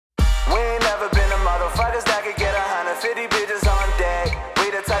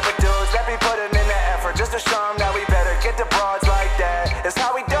to show 'em that we better get the broads like that. It's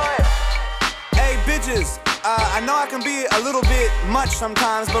how we do it. Hey, bitches, I know I can be a little bit much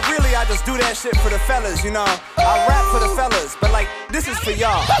sometimes, but really I just do that shit for the fellas, you know. I rap for the fellas, but like, this is for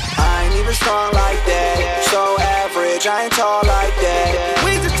y'all. I ain't even strong like that, so average, I ain't tall like that.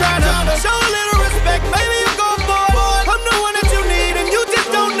 We just trying to show a little respect, baby, you go for it. I'm the one that you need and you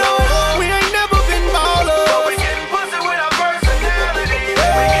just don't know it. We ain't never been ballers, but we getting pussy with our personality.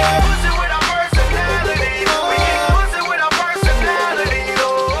 We getting pussy with our personality. We getting pussy with our personality.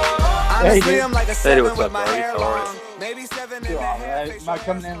 Honestly, I'm like a Hey, 7 what's with up, my Brody? hair How are you? long. Maybe 7 Doing and a all half. right. Am I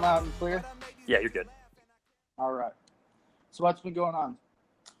coming in loud and clear? Yeah, you're good. All right. So what's been going on?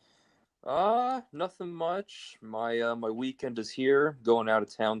 Nothing much. My weekend is here. Going out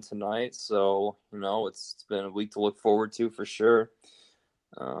of town tonight, so it's been a week to look forward to for sure.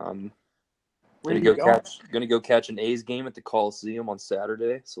 Where Gonna you going? gonna go catch an A's game at the Coliseum on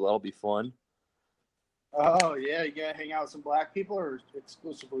Saturday, so that'll be fun. Oh yeah, you gonna hang out with some black people or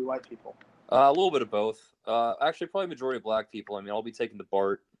exclusively white people? A little bit of both. Actually, probably majority of black people. I mean, I'll be taking the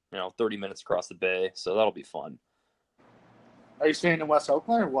BART, 30 minutes across the bay, so that'll be fun. Are you staying in West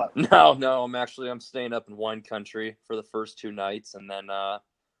Oakland or what? No, I'm staying up in wine country for the first 2 nights, and then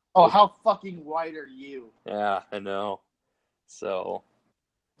how fucking white are you? yeah, I know. So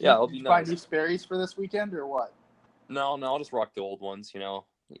yeah, it'll Did be you buy nice. new Sperry's for this weekend or what? No, I'll just rock the old ones.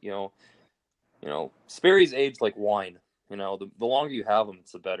 Sperry's aged like wine. The longer you have them,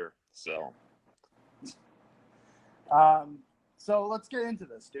 it's the better. So So let's get into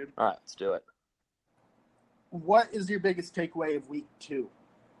this, dude. all right, let's do it. What is your biggest takeaway of week 2?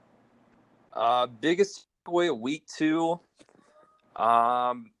 Biggest takeaway of week 2.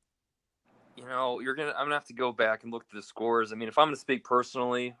 I'm gonna have to go back and look at the scores. I mean, if I'm gonna speak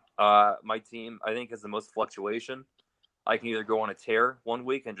personally, my team I think has the most fluctuation. I can either go on a tear one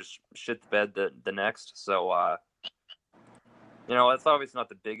week and just shit the bed the next. So that's obviously not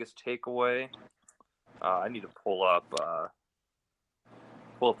the biggest takeaway. I need to pull up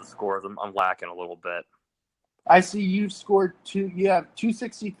the scores. I'm lacking a little bit. I see you've scored you have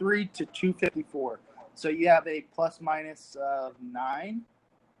 263 to 254. So you have a plus minus of 9.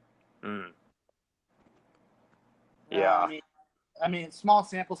 Yeah. I mean, small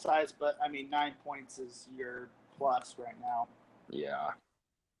sample size, but 9 points is your plus right now. Yeah.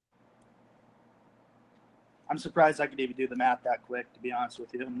 I'm surprised I could even do the math that quick, to be honest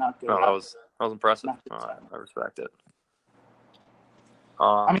with you. I'm not good. No, that was impressive. I respect it.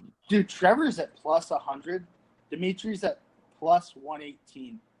 Dude, Trevor's at plus 100. Dmitri's at plus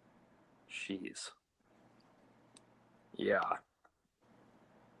 118. Jeez. Yeah.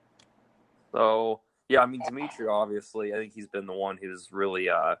 So, yeah, I mean, Dmitri, obviously, I think he's been the one who's really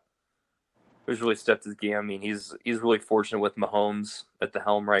stepped his game. I mean, he's really fortunate with Mahomes at the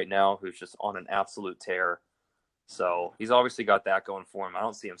helm right now, who's just on an absolute tear. So he's obviously got that going for him. I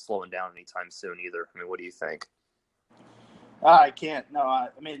don't see him slowing down anytime soon either. I mean, what do you think? I can't. No,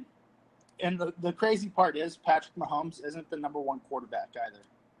 and the crazy part is Patrick Mahomes isn't the number 1 quarterback either.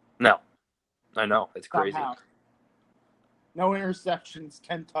 No. I know. It's crazy. Somehow. No interceptions,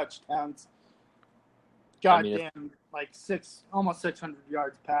 10 touchdowns. Goddamn, almost 600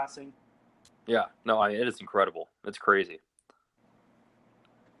 yards passing. Yeah. No, it is incredible. It's crazy.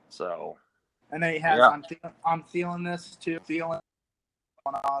 So. And then he has, yeah. I'm feeling this too. Feeling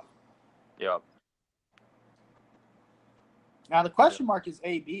off. Yep. Now the question mark is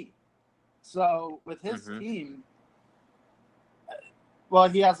AB. So with his team, well,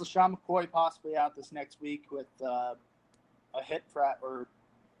 he has LaShawn McCoy possibly out this next week with a hip or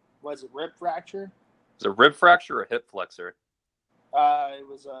was it rib fracture? Is it a rib fracture or a hip flexor? It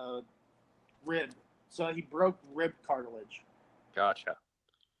was a rib. So he broke rib cartilage. Gotcha.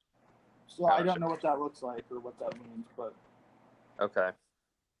 So I don't know what that looks like or what that means, but okay.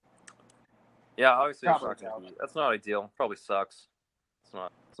 Yeah, obviously that's not ideal. Probably sucks. It's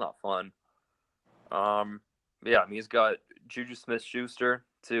not fun. Yeah, I mean he's got Juju Smith-Schuster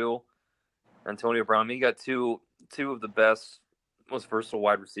too, Antonio Brown. I mean, he got two of the best, most versatile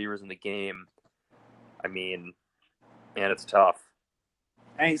wide receivers in the game. I mean, man, it's tough.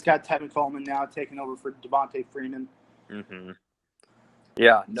 And he's got Tevin Coleman now taking over for Devontae Freeman. Mm-hmm.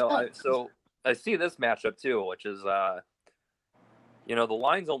 Yeah, no. So I see this matchup too, which is, the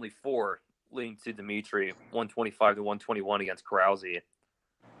line's only 4 leading to Dmitri, 125 to 121 against Krause.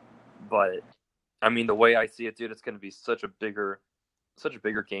 But I mean, the way I see it, dude, it's going to be such a bigger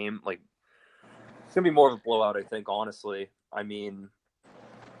game. Like, it's going to be more of a blowout, I think. Honestly, I mean,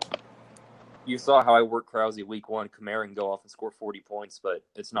 you saw how I worked Krause week 1. Kamara can go off and score 40 points, but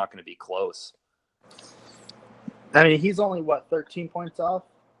it's not going to be close. I mean, he's only, 13 points off?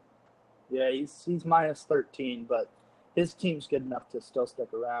 Yeah, he's minus 13, but his team's good enough to still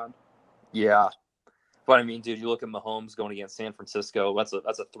stick around. Yeah. But I mean, dude, you look at Mahomes going against San Francisco. That's a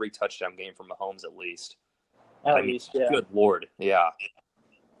 3-touchdown game for Mahomes at least. At least, yeah. Good Lord, yeah.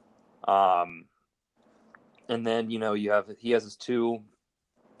 And then he has his 2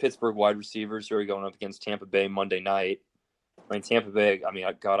 Pittsburgh wide receivers who are going up against Tampa Bay Monday night. I mean, Tampa Bay. I mean,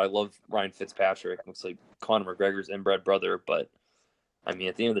 God, I love Ryan Fitzpatrick. Looks like Conor McGregor's inbred brother. But I mean,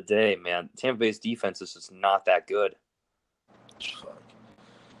 at the end of the day, man, Tampa Bay's defense is just not that good.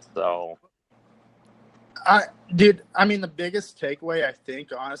 So, the biggest takeaway, I think,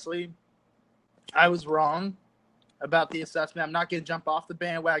 honestly, I was wrong about the assessment. I'm not going to jump off the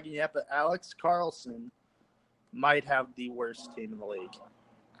bandwagon yet, but Alex Carlson might have the worst team in the league.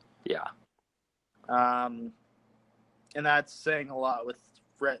 yeah. And that's saying a lot with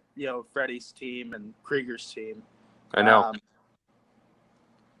Freddie's team and Krieger's team. I know.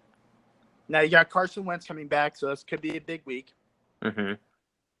 Now you got Carson Wentz coming back, so this could be a big week. Mm-hmm.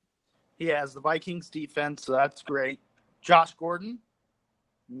 He has the Vikings defense, so that's great. Josh Gordon,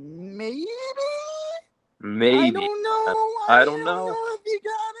 maybe. I don't know. I don't know if he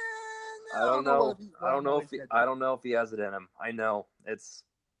got it. I don't know if he has it in him. I know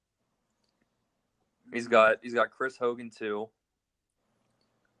he's got Chris Hogan too.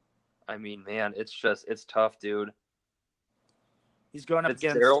 I mean, man, it's tough, dude. He's going up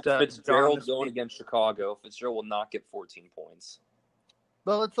Fitzgerald's going against Chicago. Fitzgerald will not get 14 points.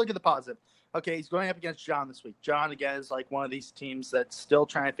 But let's look at the positive. Okay, he's going up against John this week. John, again, is like one of these teams that's still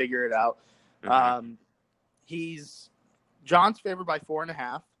trying to figure it out. Mm-hmm. John's favored by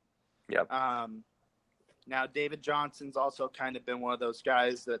 4.5. Yep. Now, David Johnson's also kind of been one of those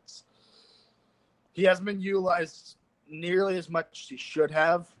guys he hasn't been utilized nearly as much as he should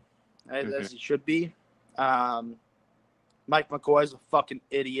have, as he should be. Mike McCoy's a fucking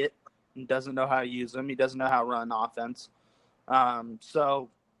idiot and doesn't know how to use him. He doesn't know how to run offense. So,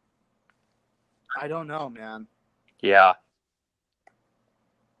 I don't know, man. Yeah.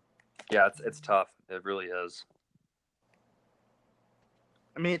 Yeah, it's tough. It really is.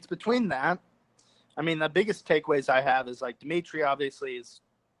 I mean, it's between that. I mean, the biggest takeaways I have is, like, Dmitri obviously is,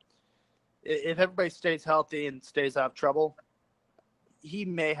 if everybody stays healthy and stays out of trouble, he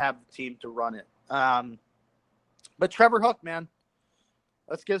may have the team to run it. But Trevor Hook, man,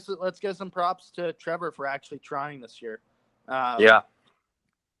 let's give some props to Trevor for actually trying this year. Yeah.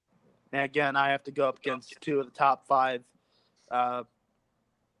 And again, I have to go up against two of the top five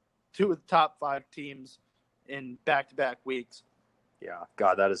teams in back-to-back weeks. Yeah,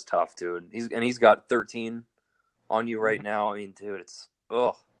 God, that is tough, dude. He's got 13 on you right now. I mean, dude, it's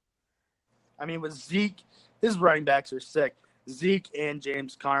I mean, with Zeke, his running backs are sick. Zeke and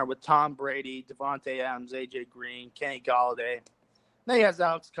James Conner with Tom Brady, Devontae Adams, AJ Green, Kenny Galladay. Then he has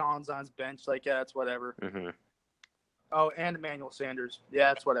Alex Collins on his bench. Like, yeah, it's whatever. Mm-hmm. Oh, and Emmanuel Sanders.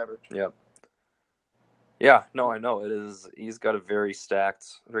 Yeah, it's whatever. Yep. Yeah, no, I know it is. He's got a very stacked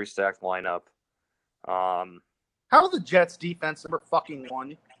lineup. How are the Jets defense number fucking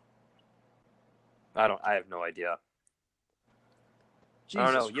 1? I have no idea. Jesus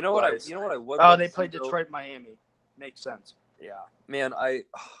I don't know. You know what I would. Oh, they played Detroit, Miami. Makes sense. Yeah, man, I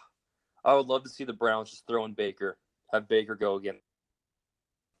would love to see the Browns just throw in Baker, have Baker go again.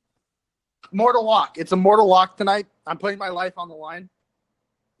 Mortal lock. It's a mortal lock tonight. I'm putting my life on the line.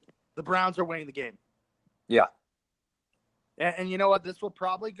 The Browns are winning the game. Yeah. And you know what? This will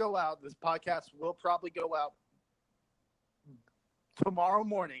probably go out. This podcast will probably go out tomorrow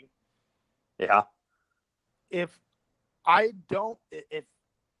morning. Yeah. If the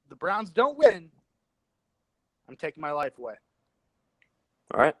Browns don't win, I'm taking my life away.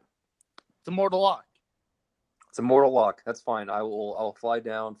 All right. It's a mortal lock. It's a mortal lock. That's fine. I'll fly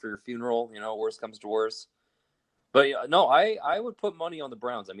down for your funeral. Worst comes to worst. But no, I would put money on the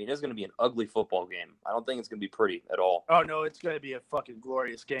Browns. I mean, it's going to be an ugly football game. I don't think it's going to be pretty at all. Oh no, it's going to be a fucking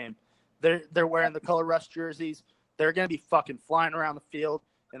glorious game. They're wearing the color rush jerseys. They're going to be fucking flying around the field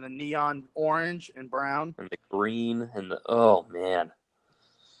in the neon orange and brown and the green and oh man,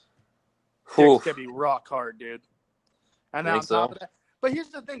 it's going to be rock hard, dude. And then on top of that. But here's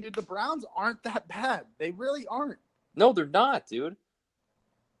the thing, dude. The Browns aren't that bad. They really aren't. No, they're not, dude.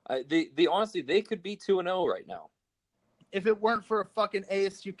 They honestly, they could be 2-0 right now. If it weren't for a fucking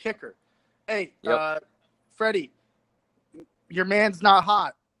ASU kicker. Hey, yep. Freddie, your man's not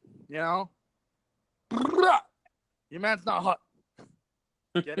hot. Your man's not hot.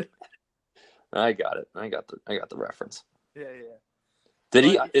 Get it? I got it. I got the reference. Yeah.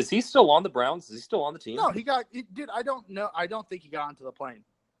 Is he still on the Browns? Is he still on the team? No, dude, I don't know. I don't think he got onto the plane.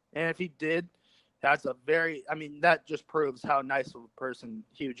 And if he did, That's that just proves how nice of a person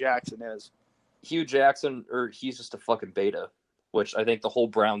Hugh Jackson is. Hugh Jackson, or he's just a fucking beta, which I think the whole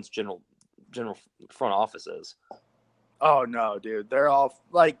Browns general front office is. Oh no, dude, they're all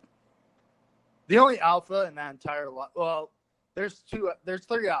like the only alpha in that entire lot. Well, there's three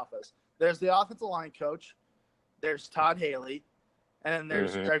alphas. There's the offensive line coach, there's Todd Haley, and then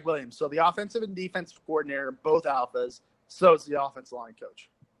there's Greg Williams. So the offensive and defensive coordinator are both alphas. So is the offensive line coach.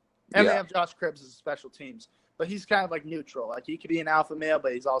 And they have Josh Cribbs as special teams. But he's kind of like neutral. Like he could be an alpha male,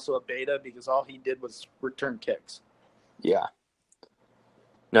 but he's also a beta because all he did was return kicks. Yeah.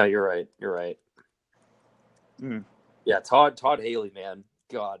 No, you're right. You're right. Mm. Yeah, Todd Haley, man.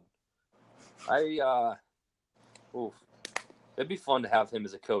 God. It'd be fun to have him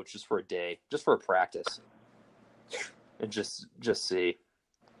as a coach just for a day, just for a practice. And just see.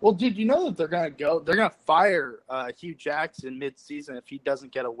 Well, dude, you know that they're gonna fire Hugh Jackson mid-season if he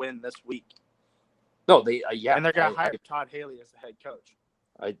doesn't get a win this week. No, they and they're gonna hire Todd Haley as the head coach.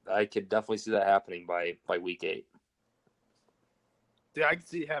 I could definitely see that happening by week 8. Dude, I can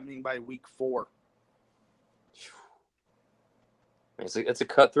see it happening by week 4. It's a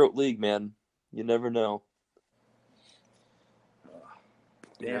cutthroat league, man. You never know.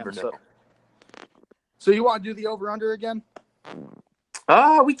 Damn. So you want to do the over/under again?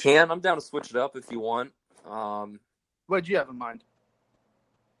 We can. I'm down to switch it up if you want. What did you have in mind?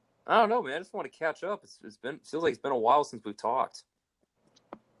 I don't know, man. I just want to catch up. Feels like it's been a while since we've talked.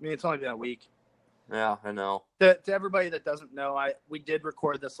 I mean, it's only been a week. Yeah, I know. To everybody that doesn't know, we did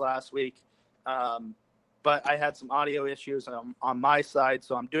record this last week, but I had some audio issues on my side,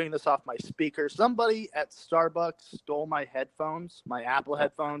 so I'm doing this off my speaker. Somebody at Starbucks stole my headphones, my Apple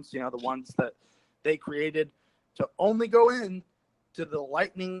headphones, the ones that they created to only go in to the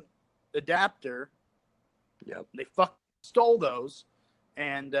Lightning adapter. Yep. They stole those,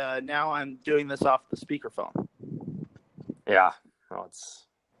 and now I'm doing this off the speakerphone. Yeah. Oh, it's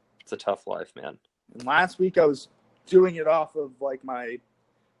a tough life, man. And last week I was doing it off of like my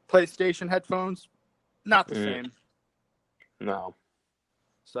PlayStation headphones. Not the same. No.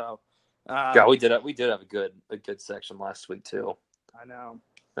 So. Yeah, we did have a good section last week too. I know.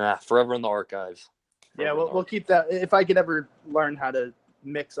 Forever in the archives. Yeah, we'll keep that. If I could ever learn how to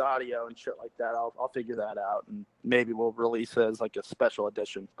mix audio and shit like that, I'll figure that out, and maybe we'll release it as like a special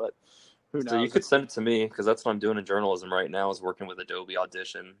edition. But who knows? So you could send it to me because that's what I'm doing in journalism right now. Is working with Adobe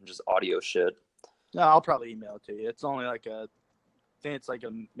Audition, just audio shit. No, I'll probably email it to you. It's only like I think it's like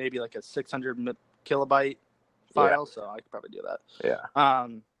maybe like a 600 kilobyte file, so I could probably do that. Yeah.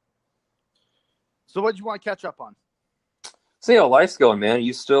 So what do you want to catch up on? So life's going, man.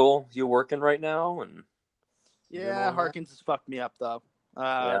 You working right now? And yeah, Harkins has fucked me up though.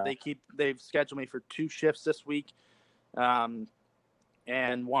 They've scheduled me for 2 shifts this week, and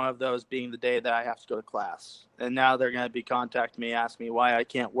one of those being the day that I have to go to class. And now they're going to be contacting me, asking me why I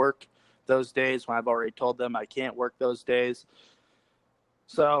can't work those days when I've already told them I can't work those days.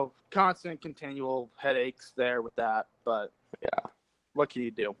 So constant, continual headaches there with that. But yeah, what can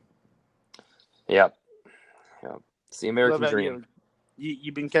you do? Yep. It's the American dream.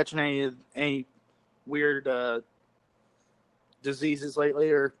 You been catching any weird diseases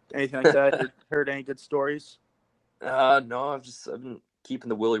lately or anything like that? Or heard any good stories? No, I've been keeping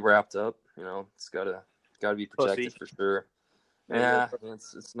the willy wrapped up. It's gotta be protected. Pussy. For sure. Yeah,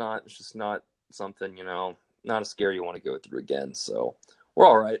 it's just not something, not a scare you want to go through again. So we're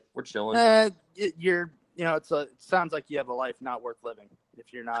all right. We're chilling. It sounds like you have a life not worth living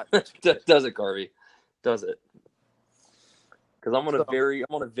if you're not. Does it, Garvey? Does it? Because I'm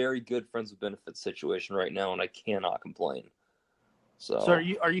on a very good friends with benefits situation right now, and I cannot complain. So are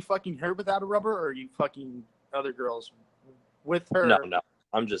you fucking her without a rubber, or are you fucking other girls with her? No.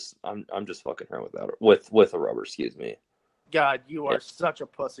 I'm just fucking her with a rubber. Excuse me. God, you are such a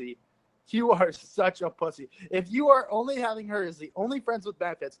pussy. You are such a pussy. If you are only having her as the only friends with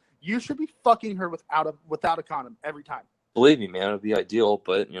benefits, you should be fucking her without a condom every time. Believe me, man, it'd be ideal,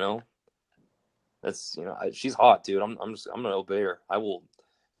 but that's she's hot, dude. I'm gonna obey her. I'm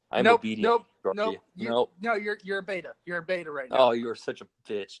obedient. Nope. You're a beta. You're a beta right now. Oh, you are such a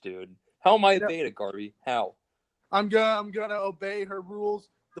bitch, dude. How am I a beta, Garvey? How? I'm gonna obey her rules.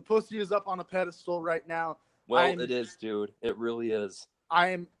 The pussy is up on a pedestal right now. Well, it is, dude. It really is.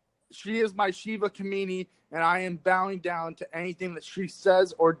 She is my Shiva Kamini, and I am bowing down to anything that she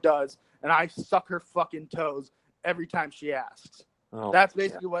says or does, and I suck her fucking toes every time she asks. Oh, that's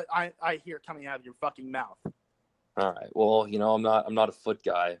basically what I hear coming out of your fucking mouth. All right. Well, I'm not a foot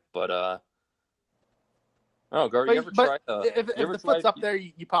guy, but oh, Garvey, you ever tried? If the foot's up there,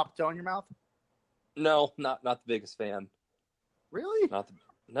 you pop a toe in your mouth? No, not the biggest fan. Really?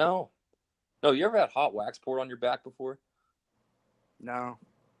 No. No, you ever had hot wax poured on your back before? No.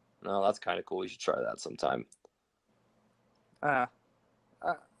 No, that's kind of cool. You should try that sometime. I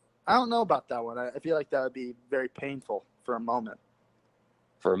don't know about that one. I feel like that would be very painful for a moment.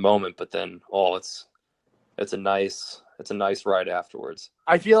 For a moment, but then it's a nice ride afterwards.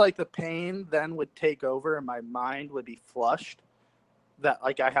 I feel like the pain then would take over and my mind would be flushed that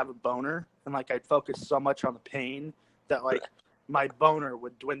like I have a boner and like I'd focus so much on the pain that like my boner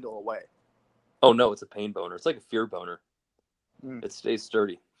would dwindle away. Oh no, it's a pain boner. It's like a fear boner. Mm. It stays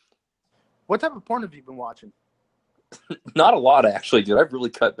sturdy. What type of porn have you been watching? Not a lot, actually, dude. I've really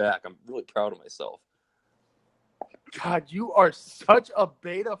cut back. I'm really proud of myself. God, you are such a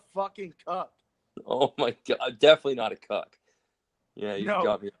beta fucking cuck. Oh my god, definitely not a cuck. Yeah, you No,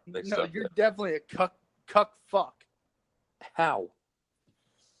 got me mixed no, up. you're There. definitely a cuck fuck. How?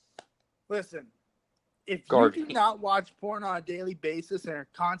 Listen, if Garvey. you do not watch porn on a daily basis and are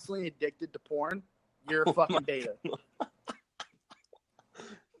constantly addicted to porn, you're a Oh fucking my beta.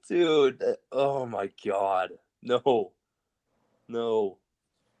 Dude, oh my god. No.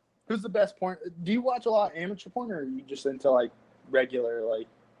 Who's the best porn? Do you watch a lot of amateur porn, or are you just into like regular, like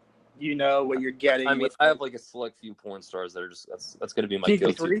you know what you're getting? I mean, with, I have like a select few porn stars that are just that's gonna be my Can you give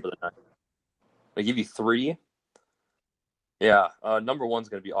me go-to three? for the night. I give you 3. Yeah, number 1's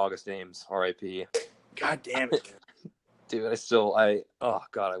gonna be August Ames, R.I.P. God damn it! Dude, oh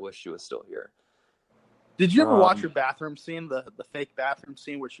god, I wish she was still here. Did you ever watch her bathroom scene, the fake bathroom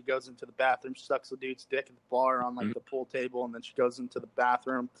scene where she goes into the bathroom, sucks a dude's dick at the bar on like the pool table, and then she goes into the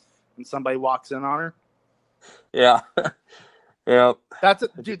bathroom and somebody walks in on her? Yeah. Yeah.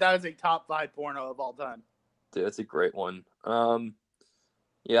 Dude, that is a top 5 porno of all time. Dude, that's a great one.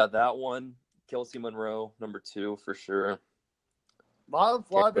 Yeah, that one. Kelsey Monroe, number 2 for sure. A lot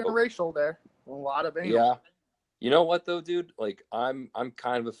of interracial there. A lot of anal. Yeah. You know what though, dude? Like I'm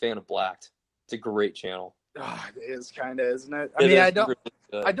kind of a fan of Blacked. It's a great channel. Oh, it is kind of, isn't it?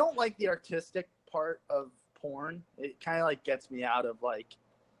 I don't like the artistic part of porn. It kind of like gets me out of like,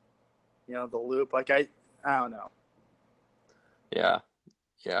 you know, the loop. Like I don't know. Yeah.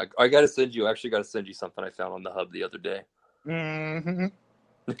 I gotta send you something I found on the hub the other day. Mm-hmm.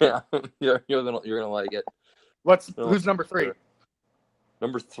 Yeah, you're gonna like it. Who's number 3?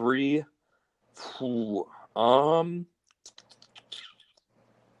 Number 3.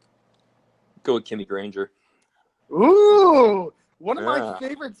 Go with Kimmy Granger. Ooh, one of my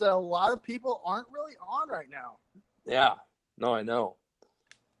favorites that a lot of people aren't really on right now. Yeah, no, I know.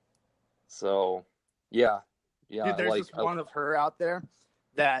 So, yeah. Dude, there's this one of her out there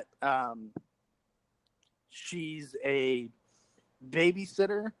that she's a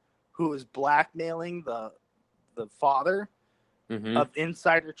babysitter who is blackmailing the father of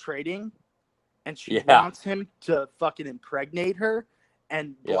insider trading, and she wants him to fucking impregnate her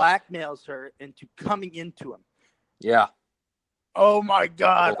and blackmails her into coming into him. Yeah. Oh my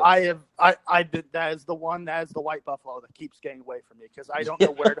god, that is the white buffalo that keeps getting away from me because I don't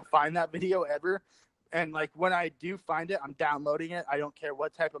know where to find that video ever. And like when I do find it, I'm downloading it. I don't care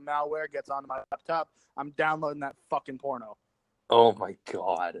what type of malware gets onto my laptop. I'm downloading that fucking porno. Oh my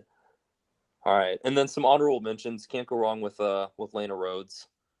god. All right, and then some honorable mentions. Can't go wrong with Lana Rhodes.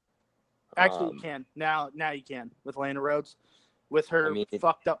 Actually, you can now. You can with Lana Rhodes, with her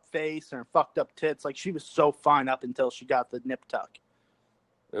fucked up face and her fucked up tits. Like she was so fine up until she got the nip tuck.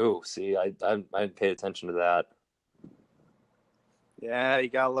 Oh, see, I didn't pay attention to that. Yeah, you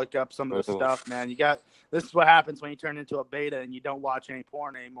gotta look up some of the stuff, man. This is what happens when you turn into a beta and you don't watch any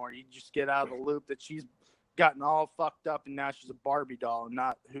porn anymore. You just get out of the loop that she's gotten all fucked up and now she's a Barbie doll and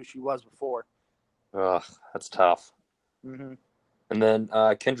not who she was before. Ugh, that's tough. Mm-hmm. And then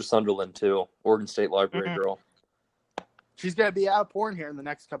Kendra Sunderland too, Oregon State Library girl. She's gonna be out of porn here in the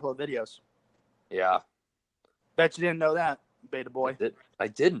next couple of videos. Yeah. Bet you didn't know that, beta boy. I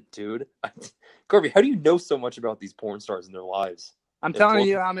didn't, dude. Garvey, how do you know so much about these porn stars and their lives? I'm telling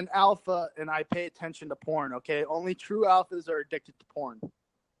you, I'm an alpha and I pay attention to porn, okay? Only true alphas are addicted to porn.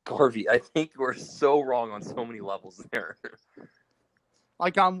 Garvey, I think we're so wrong on so many levels there.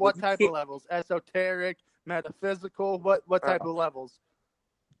 Like on what type of levels? Esoteric, metaphysical, what type of levels?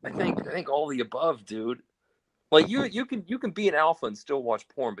 I think all the above, dude. Like you can be an alpha and still watch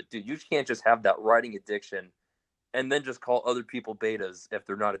porn, but dude, you can't just have that writing addiction and then just call other people betas if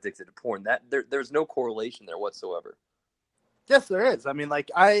they're not addicted to porn. There's no correlation there whatsoever. Yes, there is. I mean,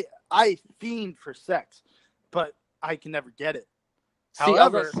 like I fiend for sex, but I can never get it. See,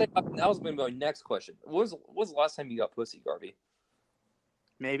 however, that was going to be my next question. What was the last time you got pussy, Garvey?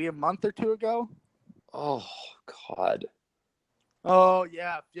 Maybe a month or 2 ago. Oh God. Oh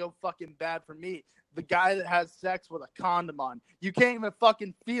yeah, feel fucking bad for me. The guy that has sex with a condom on. You can't even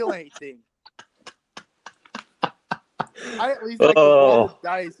fucking feel anything. I at least like to roll the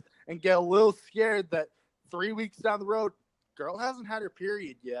dice and get a little scared that 3 weeks down the road, girl hasn't had her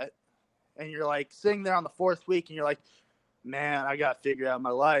period yet. And you're like sitting there on the 4th week and you're like, man, I got to figure out my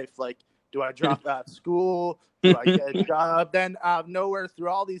life. Like, do I drop out of school? Do I get a job? Then out of nowhere, through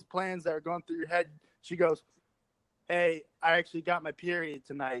all these plans that are going through your head, she goes, hey, I actually got my period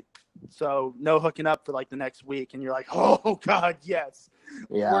tonight. So no hooking up for like the next week. And you're like, oh, God, yes.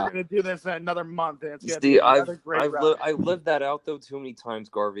 Yeah. We're going to do this in another month. And it's going to be another great ride. I've lived that out, though, too many times,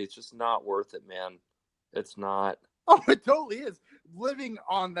 Garvey. It's just not worth it, man. It's not. Oh, it totally is. Living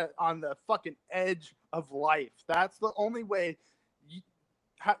on the fucking edge of life. That's the only way.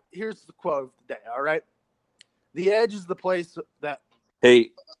 Here's the quote of the day, all right? The edge is the place that...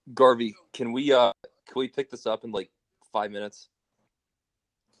 Hey, Garvey, can we pick this up in like 5 minutes?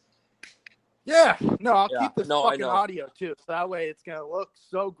 Yeah. No, I'll Yeah. keep this No, I fucking know. audio, too. So that way it's going to look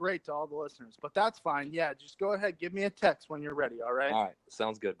so great to all the listeners. But that's fine. Yeah, just go ahead. Give me a text when you're ready, all right? All right.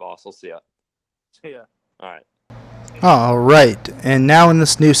 Sounds good, boss. I'll see ya. See ya. All right. All right, and now in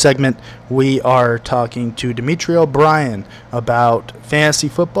this new segment, we are talking to Dmitri O Brien about fantasy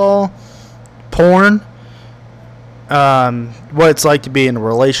football, porn, what it's like to be in a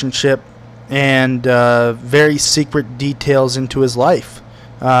relationship, and very secret details into his life.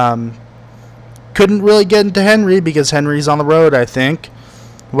 Couldn't really get into Henry because Henry's on the road, I think.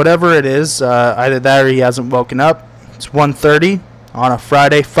 Whatever it is, either that or he hasn't woken up. It's 1:30 on a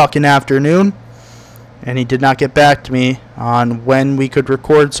Friday fucking afternoon. And he did not get back to me on when we could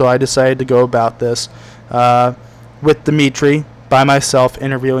record, so I decided to go about this with Dmitri, by myself,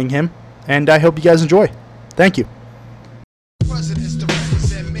 interviewing him. And I hope you guys enjoy. Thank you. Presidents to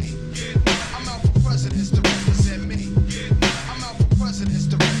represent me. I'm out for presidents to represent me. I'm out for presidents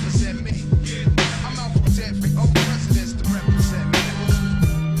to represent me. I'm out for every presidents to represent me.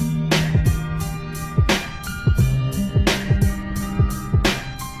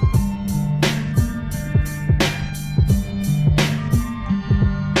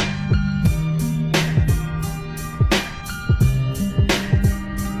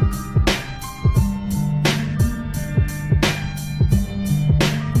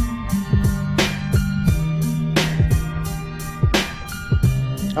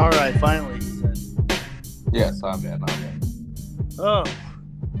 All right, finally, he said. Yes, I'm in. Oh,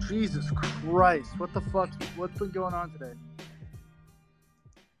 Jesus Christ. What the fuck? What's been going on today?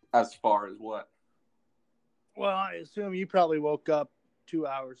 As far as what? Well, I assume you probably woke up 2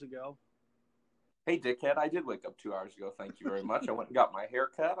 hours ago. Hey, dickhead! I did wake up 2 hours ago. Thank you very much. I went and got my hair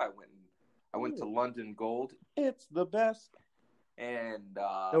cut. I went to London Gold. It's the best. And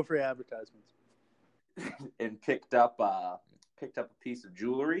No free advertisements. and picked up a piece of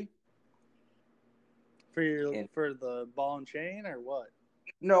jewelry. For the ball and chain or what?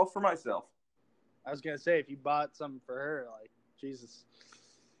 No, for myself. I was gonna say if you bought something for her, like Jesus.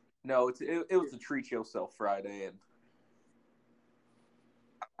 No, it was a treat yourself Friday, and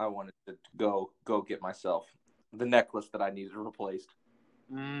I wanted to go get myself the necklace that I needed replaced.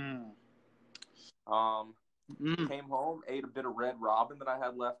 Came home, ate a bit of Red Robin that I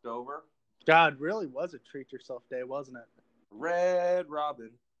had left over. God, really was a treat yourself day, wasn't it? Red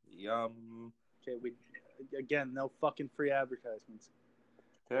Robin, yum. Okay, again, no fucking free advertisements.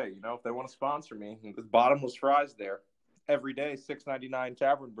 Hey, if they want to sponsor me, there's bottomless fries there every day, $6.99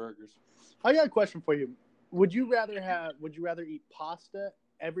 tavern burgers. I got a question for you. Would you rather eat pasta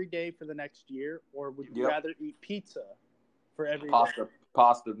every day for the next year, or would you rather eat pizza for every day?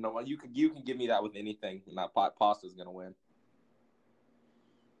 Pasta. No, you can give me that with anything. Not pasta's gonna win.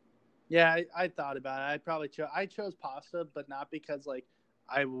 Yeah, I thought about it. I chose pasta, but not because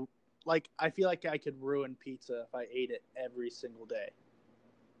I feel like I could ruin pizza if I ate it every single day.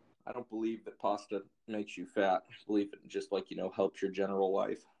 I don't believe that pasta makes you fat. I believe it just helps your general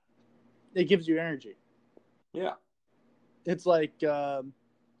life. It gives you energy. Yeah. It's like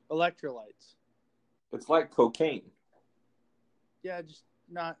electrolytes. It's like cocaine. Yeah, just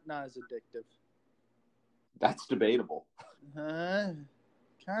not as addictive. That's debatable. Kind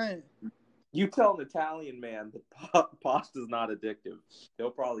of. You tell an Italian man that pasta's not addictive, he'll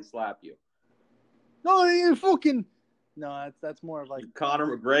probably slap you. No, you fucking. No, that's more of like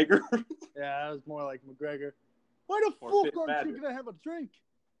Conor McGregor. Yeah, that was more like McGregor. Why the Or fuck aren't you Fitzpatrick. gonna have a drink?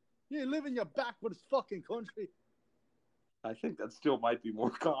 You live in your backwoods fucking country. I think that still might be more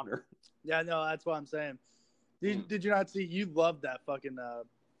Conor. Yeah, no, that's what I'm saying. Did you not see? You loved that fucking.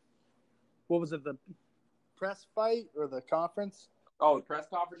 What was it? The press fight or the conference? Oh, the press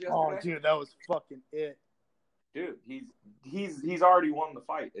conference yesterday. Oh, dude, that was fucking it. Dude, he's already won the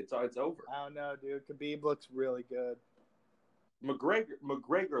fight. It's over. I don't know, dude. Khabib looks really good.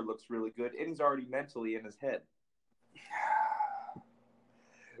 McGregor looks really good, and he's already mentally in his head.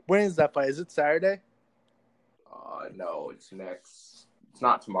 When is that fight? Is it Saturday? No, it's next. It's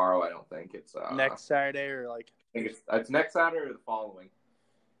not tomorrow. I don't think it's Next Saturday or like. I think it's next Saturday or the following.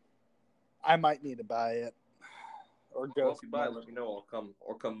 I might need to buy it or go. Well, if you buy it, let me know.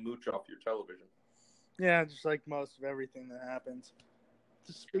 I'll come mooch off your television. Yeah, just like most of everything that happens.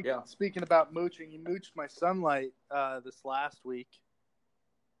 Just Yeah. Speaking about mooching, you mooched my sunlight this last week.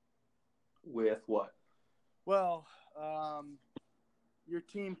 With what? Well, your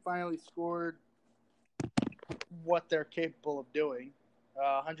team finally scored what they're capable of doing.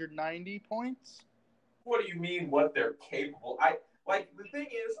 190 points. What do you mean? What they're capable? The thing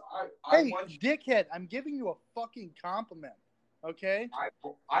is, Hey, dickhead! I'm giving you a fucking compliment. Okay. I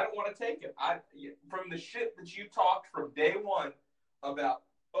don't want to take it. From the shit that you talked from day one about,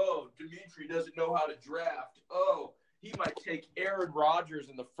 Dmitri doesn't know how to draft. Oh, he might take Aaron Rodgers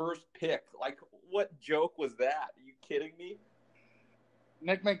in the first pick. Like, what joke was that? Are you kidding me?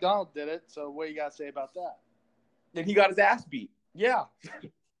 Nick McDonald did it, so what do you got to say about that? And he got his ass beat. Yeah.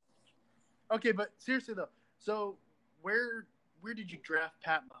 Okay, but seriously though, so where did you draft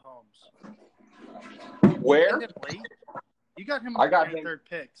Pat Mahomes? Where? You got him I on got the him. third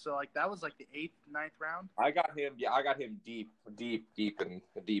pick, so like that was like the 8th, 9th round. I got him. Yeah, I got him deep in it.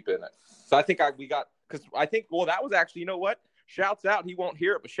 So I think that was actually, you know what? Shouts out. He won't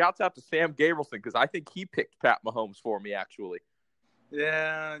hear it, but shouts out to Sam Gabrielson because I think he picked Pat Mahomes for me actually.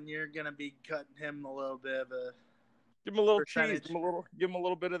 Yeah, and you're gonna be cutting him a little bit of a. Give him a little percentage. cheese. Give him a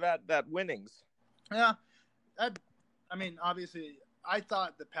little bit of that winnings. Yeah, I mean, obviously, I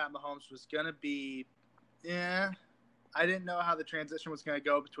thought that Pat Mahomes was gonna be. Yeah, I didn't know how the transition was gonna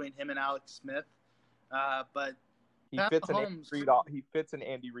go between him and Alex Smith, but He Pat fits Mahomes, an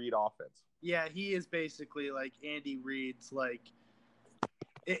Andy Reid offense. Yeah, he is basically like Andy Reid's. Like,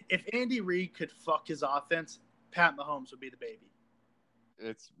 if Andy Reid could fuck his offense, Pat Mahomes would be the baby.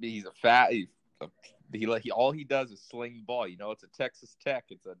 He's all he does is sling the ball. You know, it's a Texas Tech.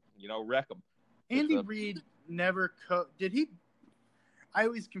 It's wreck him. Andy Reid never did he? I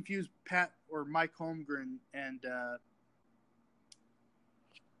always confuse Pat or Mike Holmgren and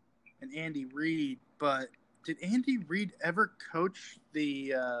Andy Reid, but did Andy Reid ever coach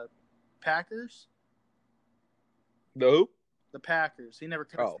the Packers? No. The Packers. He never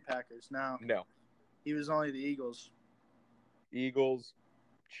coached the Packers. No. He was only the Eagles. Eagles,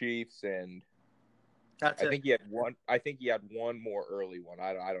 Chiefs, and That's I think he had one. I think he had one more early one.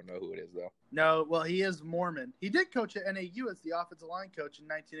 I don't know who it is though. No, well, he is Mormon. He did coach at NAU as the offensive line coach in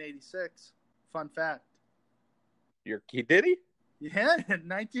 1986. Fun fact. Did he? Yeah, in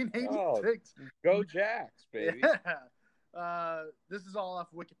 1986. Oh, go Jacks, baby. Yeah. This is all off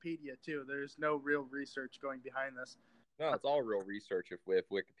Wikipedia too. There's no real research going behind this. No, it's all real research if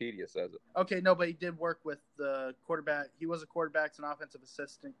Wikipedia says it. Okay, no, but he did work with the quarterback. He was a quarterbacks and offensive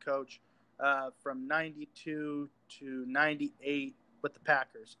assistant coach from 92 to 98 with the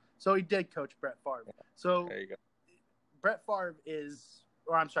Packers. So he did coach Brett Favre. So there you go. Pat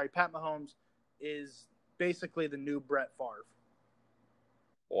Mahomes is basically the new Brett Favre.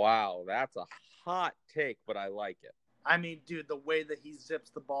 Wow, that's a hot take, but I like it. I mean, dude, the way that he zips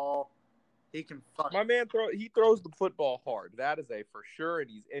the ball, he can fuck. My man throws the football hard. That is a for sure, and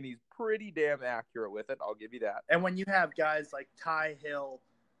he's pretty damn accurate with it. I'll give you that. And when you have guys like Ty Hill,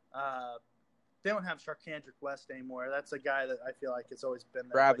 they don't have Sharkhandrick West anymore. That's a guy that I feel like has always been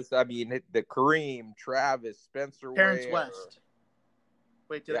there. Travis, the Kareem, Travis, Spencer Terrence Ware. West.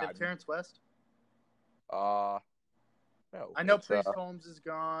 Wait, did they have Terrence West? No. I know Priest Holmes is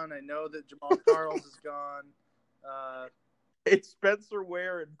gone. I know that Jamal Charles is gone. It's Spencer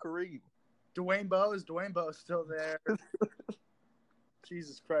Ware and Kareem. Dwayne Bowe still there?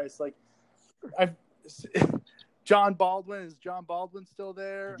 Jesus Christ! Like, John Baldwin still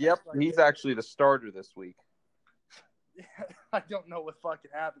there? Yep, he's actually the starter this week. I don't know what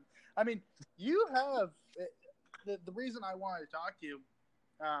fucking happened. I mean, you have the reason I wanted to talk to you.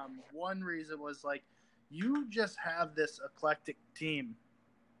 One reason was like you just have this eclectic team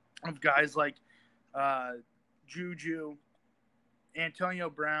of guys like Juju, Antonio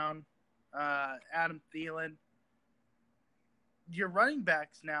Brown, Adam Thielen. Your running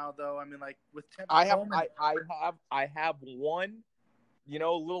backs now, though. I mean, like with I have one,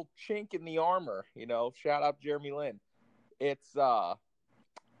 little chink in the armor. Shout out Jeremy Lin. It's my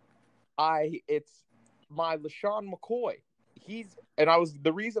LaShawn McCoy.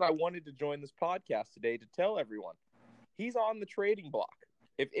 The reason I wanted to join this podcast today to tell everyone he's on the trading block.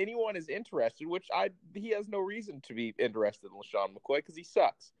 If anyone is interested, which he has no reason to be interested in LaShawn McCoy because he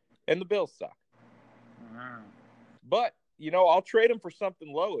sucks and the Bills suck. But I'll trade him for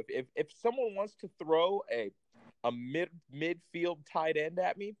something low. If someone wants to throw a a midfield tight end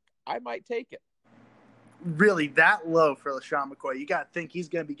at me, I might take it. Really, that low for LaShawn McCoy? You got to think he's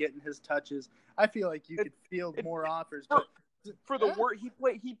going to be getting his touches. I feel like you could field more offers. But for the worst,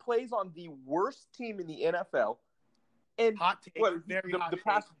 he plays on the worst team in the NFL. And hot take, very hot take.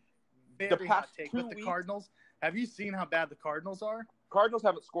 The past 2 with the weeks, Cardinals. Have you seen how bad the Cardinals are? Cardinals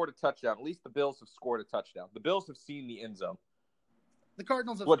haven't scored a touchdown. At least the Bills have scored a touchdown. The Bills have seen the end zone. The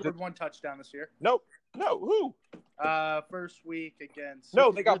Cardinals have scored one touchdown this year. Nope. No, who? First week against.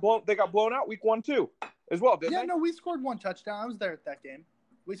 No, they got blown out week 1 too, as well. Didn't they? No, we scored one touchdown. I was there at that game.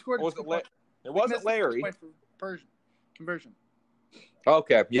 We scored. It wasn't Larry. Conversion.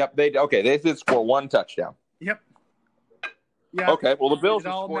 Okay. Yep. They did score one touchdown. Yep. Yeah. Okay. Well, the Bills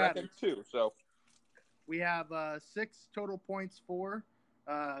have scored, I think, 2. So we have 6 total points for,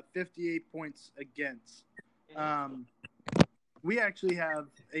 58 points against. We actually have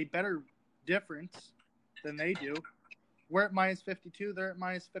a better difference than they do. We're at minus 52. They're at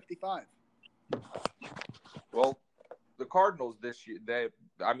minus 55. Well, the Cardinals this year,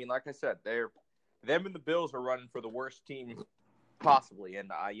 like I said, them and the Bills are running for the worst team possibly.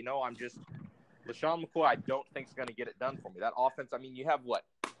 And, I'm just – LaShawn McCoy I don't think is going to get it done for me. That offense, you have what?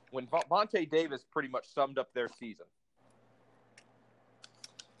 When Vontae Davis pretty much summed up their season.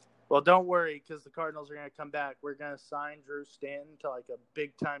 Well, don't worry, because the Cardinals are going to come back. We're going to sign Drew Stanton to like a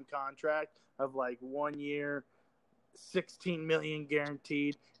big-time contract of like 1 year, $16 million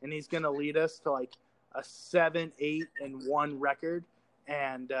guaranteed, and he's going to lead us to like a 7-8-1 record.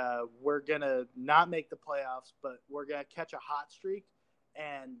 And we're going to not make the playoffs, but we're going to catch a hot streak.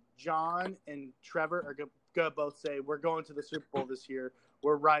 And John and Trevor are going to both say, we're going to the Super Bowl this year.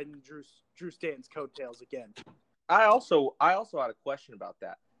 We're riding Drew Stanton's coattails again. I also had a question about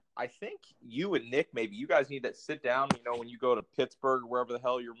that. I think you and Nick, maybe you guys need to sit down, when you go to Pittsburgh or wherever the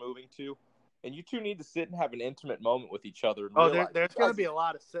hell you're moving to, and you two need to sit and have an intimate moment with each other. And there's going to be a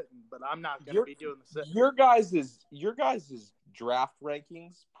lot of sitting, but I'm not going to be doing the sitting. Your guys' draft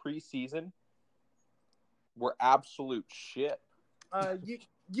rankings preseason were absolute shit.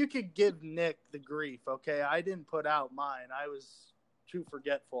 You could give Nick the grief, okay? I didn't put out mine. I was too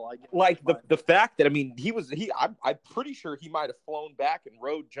forgetful. The fact that I'm pretty sure he might have flown back and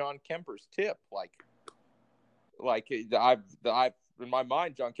rode John Kemper's tip. I've in my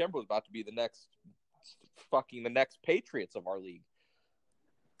mind, John Kemper was about to be the next Patriots of our league.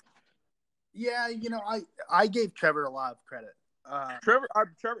 Yeah, I gave Trevor a lot of credit. Trevor,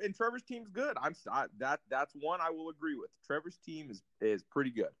 and Trevor's team's good. That's one I will agree with. Trevor's team is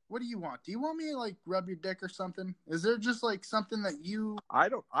pretty good. What do you want? Do you want me to like rub your dick or something? Is there just like something that you? I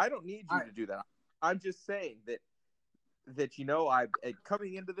don't need you to do that. I'm just saying that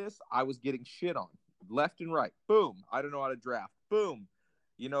coming into this, I was getting shit on left and right. Boom, I don't know how to draft. Boom,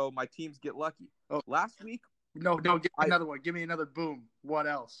 my teams get lucky. Oh. Last week, no, give me another one. Give me another boom. What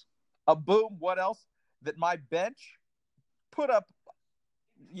else? A boom. What else? That my bench put up,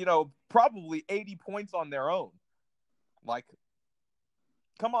 probably 80 points on their own. Like,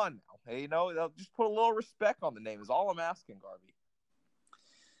 come on now. Hey, they'll just put a little respect on the name is all I'm asking, Garvey.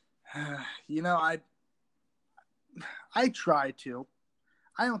 I try to.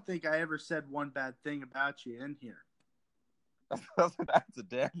 I don't think I ever said one bad thing about you in here. That's a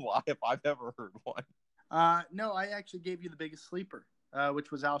damn lie if I've ever heard one. No, I actually gave you the biggest sleeper,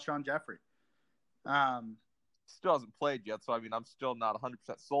 which was Alshon Jeffrey. Still hasn't played yet, so I'm still not 100%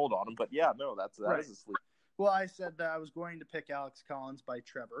 sold on him. But yeah, no, that is a sleeper. Well, I said that I was going to pick Alex Collins by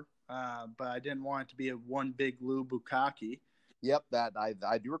Trevor, but I didn't want it to be a one big Lou Bukaki. Yep, that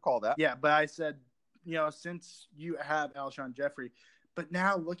I do recall that. Yeah, but I said, since you have Alshon Jeffrey, but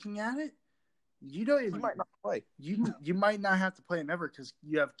now looking at it, he might not play. You might not have to play him ever because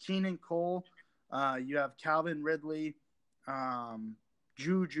you have Keenan Cole, you have Calvin Ridley,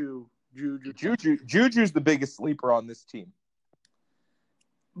 Juju's the biggest sleeper on this team.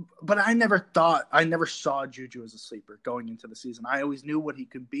 But I never saw Juju as a sleeper going into the season. I always knew what he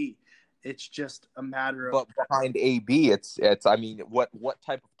could be. It's just a matter of. But behind AB, it's. What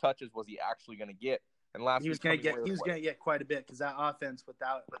type of touches was he actually going to get? And last he was going to get quite a bit because that offense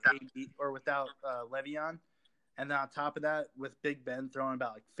without AB or without Le'Veon, and then on top of that with Big Ben throwing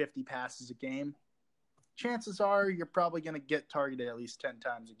about like 50 passes a game, chances are you're probably going to get targeted at least 10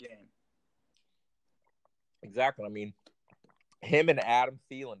 times a game. Exactly. Him and Adam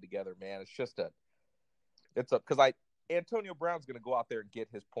Thielen together, man, because Antonio Brown's going to go out there and get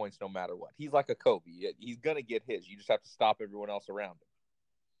his points no matter what. He's like a Kobe. He's going to get his. You just have to stop everyone else around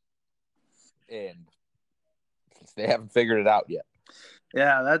him. And they haven't figured it out yet.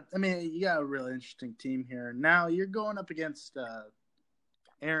 Yeah, you got a really interesting team here. Now you're going up against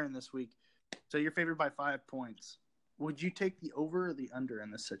Aaron this week. So you're favored by 5 points. Would you take the over or the under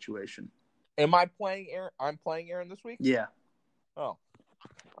in this situation? Am I playing Aaron? I'm playing Aaron this week? Yeah. Oh.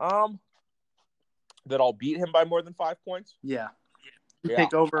 That I'll beat him by more than 5 points? Yeah. You Yeah,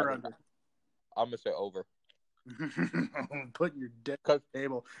 take over I or mean, under? I'm going to say over. Putting your dick on the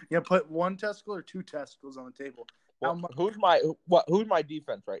table. Yeah, put 1 testicle or 2 testicles on the table. Who's my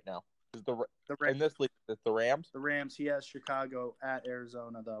defense right now? Is the Rams. in this league? Is the Rams? The Rams. He has Chicago at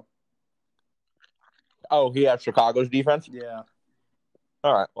Arizona, though. Oh, he has Chicago's defense? Yeah.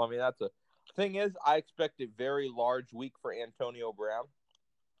 All right. Well, I mean, that's a thing is, I expect a very large week for Antonio Brown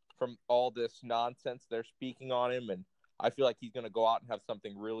from all this nonsense they're speaking on him, and I feel like he's going to go out and have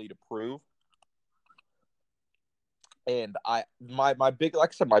something really to prove. And my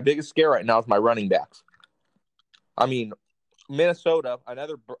biggest scare right now is my running backs. I mean, Minnesota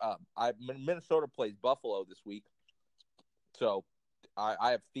plays Buffalo this week, so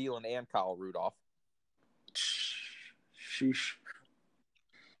I have Thielen and Kyle Rudolph. Sheesh.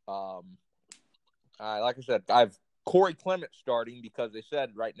 Like I said, I have Corey Clement starting because they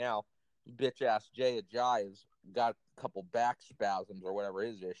said right now, bitch ass Jay Ajayi has got a couple back spasms or whatever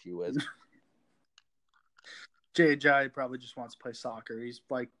his issue is. Jay Ajayi probably just wants to play soccer. He's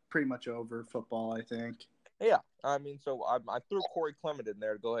like pretty much over football, I think. Yeah, I mean, so I threw Corey Clement in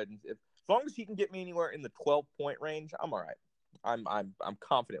there to go ahead and as long as he can get me anywhere in the 12-point range, I'm all right. I'm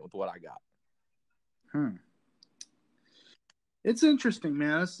confident with what I got. It's interesting,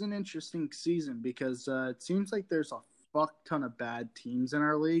 man. It's an interesting season because it seems like there's a fuck ton of bad teams in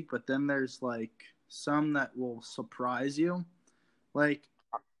our league, but then there's like some that will surprise you. Like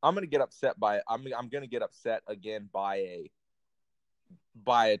I'm gonna get upset by I'm gonna get upset again by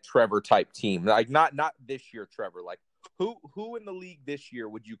a Trevor type team. Like not this year, Trevor. Like who in the league this year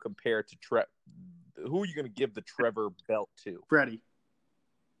would you compare to Trevor? Who are you gonna give the Trevor belt to? Freddie.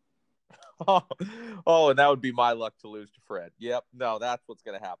 Oh, and that would be my luck to lose to Fred. Yep. No, that's what's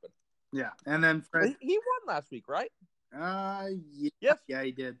gonna happen. Yeah, and then Fred. He won last week, right? Yeah. Yes. Yeah,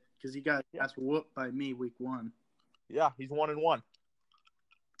 he did because he got ass whooped by me week 1. Yeah, he's 1-1.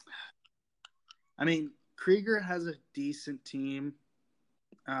 I mean, Krieger has a decent team.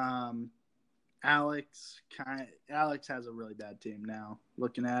 Alex has a really bad team now.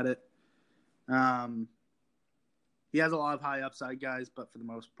 Looking at it, he has a lot of high upside guys, but for the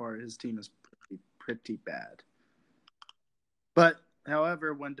most part, his team is pretty bad. But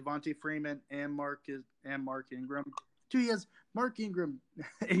however, when Devontae Freeman and Mark Ingram, he has Mark Ingram,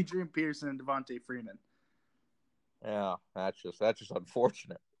 Adrian Peterson, and Devontae Freeman. Yeah, that's just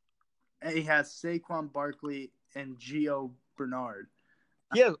unfortunate. And he has Saquon Barkley and Gio Bernard.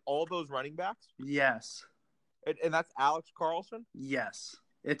 He has all those running backs. Yes, and that's Alex Carlson. Yes,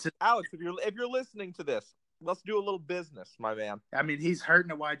 Alex. If you're listening to this, let's do a little business, my man. I mean, he's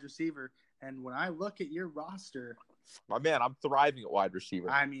hurting a wide receiver, and when I look at your roster, my man, I'm thriving at wide receiver.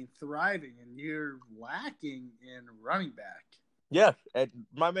 I mean, thriving, and you're lacking in running back. Yes, and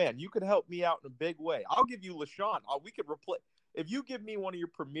my man, you could help me out in a big way. I'll give you LaShawn. We could replace if you give me one of your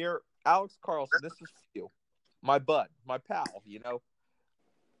premier Alex Carlson. This is for you, my bud, my pal. You know.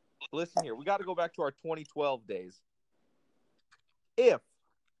 Listen here, we got to go back to our 2012 days. If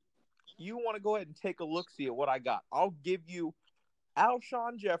you want to go ahead and take a look-see at what I got, I'll give you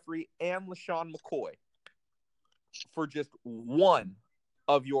Alshon Jeffrey and LaShawn McCoy for just one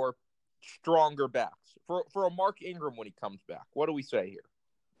of your stronger backs. For a Mark Ingram when he comes back. What do we say here?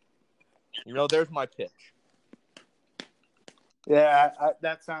 You know, there's my pitch. Yeah,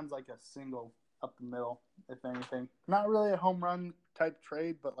 that sounds like a single up the middle, if anything. Not really a home run type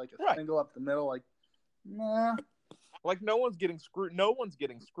trade, but like a single up the middle, like, nah. Like no one's getting screwed. No one's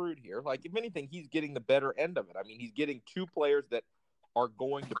getting screwed here. Like if anything, he's getting the better end of it. I mean, he's getting 2 players that are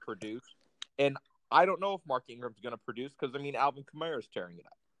going to produce, and I don't know if Mark Ingram's going to produce because I mean Alvin Kamara is tearing it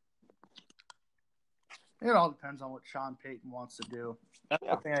up. It all depends on what Sean Payton wants to do. That's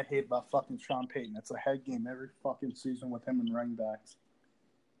the thing I hate about fucking Sean Payton. It's a head game every fucking season with him and running backs.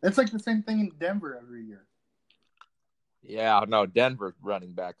 It's like the same thing in Denver every year. Yeah, no, Denver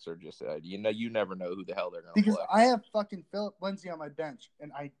running backs are just, you never know who the hell they're going to play. Because I have fucking Philip Lindsay on my bench,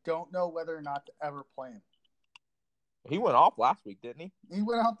 and I don't know whether or not to ever play him. He went off last week, didn't he? He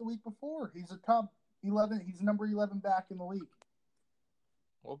went off the week before. He's a top 11. He's number 11 back in the league.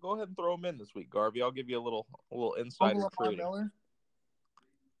 Well, go ahead and throw him in this week, Garvey. I'll give you a little insider Over Lamar trading. Miller?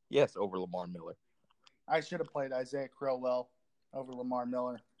 Yes, over Lamar Miller. I should have played Isaiah Crowell over Lamar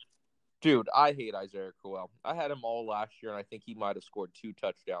Miller. Dude, I hate Isaiah Crowell. I had him all last year, and I think he might have scored 2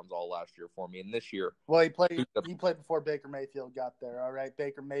 touchdowns all last year for me. And this year, well, he played before Baker Mayfield got there. All right,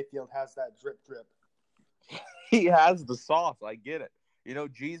 Baker Mayfield has that drip. He has the sauce. I get it.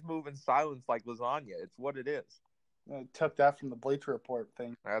 G's move in silence like lasagna. It's what it is. I took that from the Bleacher Report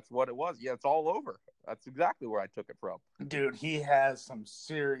thing. That's what it was. Yeah, it's all over. That's exactly where I took it from. Dude, he has some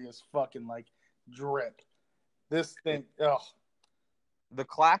serious fucking, drip. This thing, ugh. The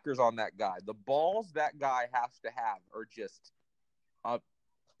clackers on that guy, the balls that guy has to have are just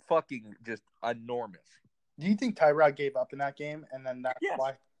fucking just enormous. Do you think Tyrod gave up in that game, and then that's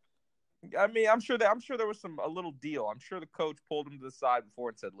why? I mean, I'm sure there was a little deal. I'm sure the coach pulled him to the side before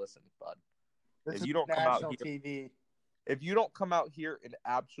and said, "Listen, bud, if you don't come out here, if you don't come out here and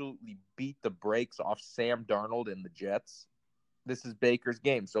absolutely beat the brakes off Sam Darnold and the Jets, this is Baker's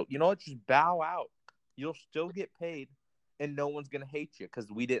game. So you know what? Just bow out. You'll still get paid, and no one's gonna hate you because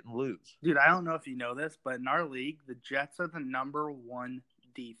we didn't lose." Dude, I don't know if you know this, but in our league, the Jets are the number one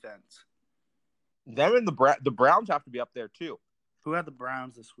defense. Them and the Browns have to be up there too. Who had the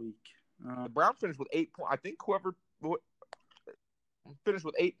Browns this week? The Browns finished with 8 points. I think whoever finished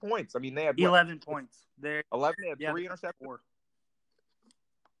with 8 points. I mean, they had 11 points. 11. They had 3 interceptions. 4.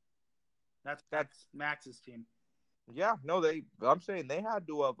 That's Max's team. Yeah, no, I'm saying they had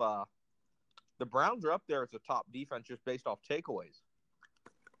to have. The Browns are up there as a top defense just based off takeaways.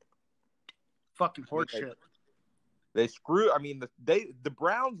 Fucking horseshit. They screw. I mean, the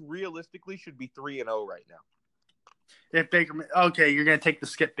Browns realistically should be 3-0 right now. If Baker, okay, you're gonna take the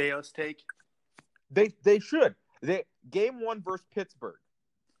Skip Bayless take. They should. Game 1 versus Pittsburgh.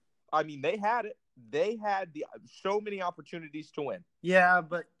 I mean, they had it. They had so many opportunities to win. Yeah,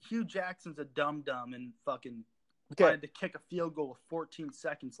 but Hugh Jackson's a dum and fucking wanted to kick a field goal with 14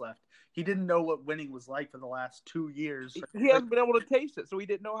 seconds left. He didn't know what winning was like for the last 2 years. He hasn't been able to taste it, so he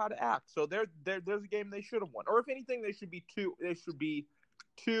didn't know how to act. So there's a game they should have won, or if anything, they should be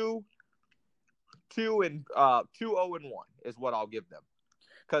 2-0-1 is what I'll give them,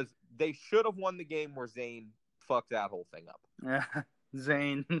 because they should have won the game where Zane fucked that whole thing up. Yeah,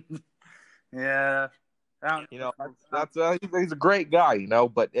 Zane. Yeah, he's a great guy,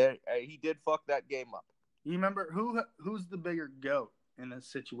 but he did fuck that game up. You remember who's the bigger goat in this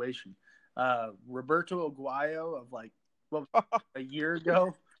situation? Roberto Aguayo of a year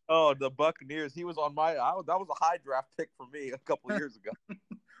ago. Oh, the Buccaneers. He was on that was a high draft pick for me a couple years ago.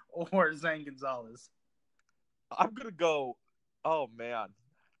 Or Zane Gonzalez. I'm gonna go. Oh man,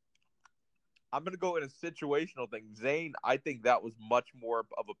 I'm gonna go in a situational thing. Zane, I think that was much more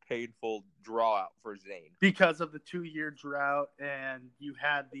of a painful draw out for Zane because of the 2-year drought, and you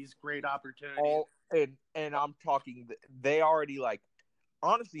had these great opportunities. And I'm talking. They already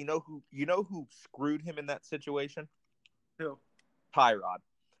honestly, you know who screwed him in that situation? Who? Tyrod.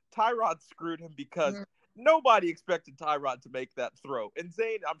 Tyrod screwed him because nobody expected Tyrod to make that throw, and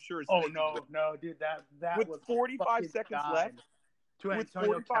Zane, I'm sure, is no, dude, that with was 45 seconds left. With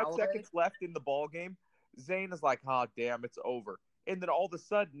 45 seconds left in the ball game, Zane is like, "Oh, damn, it's over." And then all of a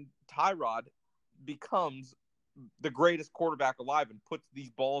sudden, Tyrod becomes the greatest quarterback alive and puts these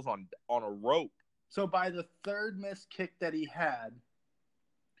balls on a rope. So by the third missed kick that he had,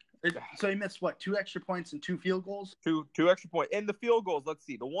 so he missed, 2 extra points and 2 field goals? Two extra points. And the field goals, let's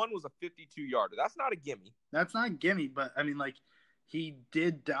see. The one was a 52-yarder. That's not a gimme. That's not a gimme, but, I mean, he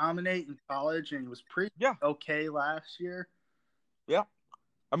did dominate in college, and he was pretty okay last year. Yeah.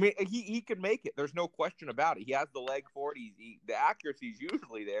 I mean, he can make it. There's no question about it. He has the leg for it. The accuracy is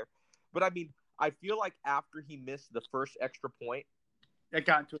usually there. But, I mean, I feel like after he missed the first extra point, it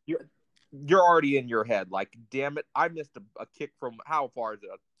got into it. You're already in your head. Like, damn it, I missed a kick from, how far is it,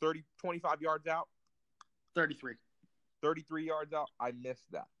 25 yards out? 33. 33 yards out? I missed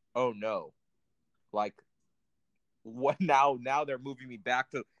that. Oh, no. What now? Now they're moving me back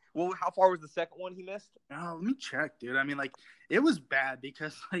to, well, how far was the second one he missed? Oh, let me check, dude. I mean, it was bad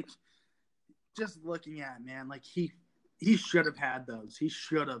because, just looking at it, man, he should have had those. He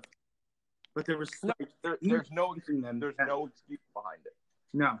should have. But there was there's no excuse behind it.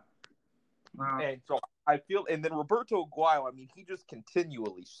 No. And so I feel, and then Roberto Aguayo, I mean, he just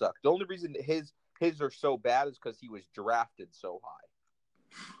continually sucked. The only reason his are so bad is because he was drafted so high.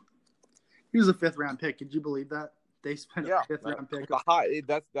 He was a 5th-round pick. Could you believe that? They spent a 5th-round pick.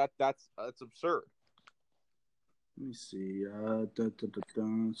 That's absurd. Let me see.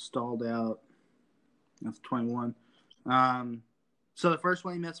 Stalled out. That's 21. So the first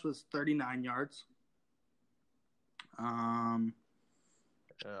one he missed was 39 yards. Yeah.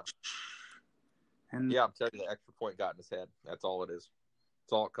 I'm telling you, the extra point got in his head. That's all it is.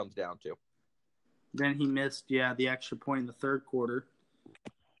 That's all it comes down to. Then he missed, the extra point in the third quarter.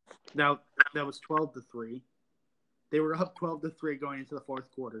 That was 12-3. They were up 12-3 going into the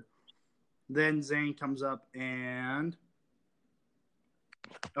fourth quarter. Then Zane comes up and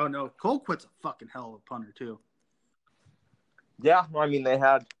Colquitt's a fucking hell of a punter too. Yeah, I mean they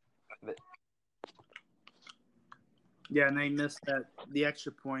had. Yeah, and they missed the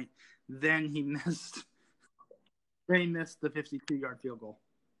extra point. Then he missed. They missed the 52-yard field goal.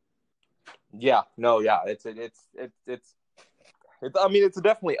 Yeah, no, yeah, it's. I mean, it's a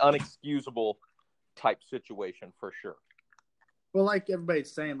definitely unexcusable type situation for sure. Well, like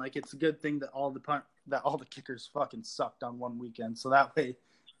everybody's saying, like it's a good thing that all the kickers fucking sucked on one weekend, so that way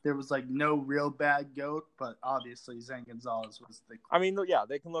there was like no real bad goat. But obviously, Zane Gonzalez was the. I mean, yeah,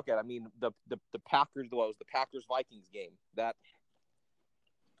 they can look at it. I mean, the Packers, was the Packers-Vikings game that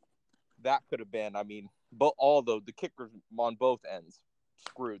could have been. I mean, but although the kickers on both ends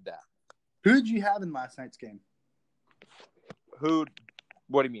screwed that. Who did you have in last night's game? What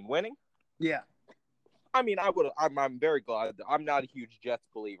do you mean, winning? Yeah. I mean, I'm very glad. I'm not a huge Jets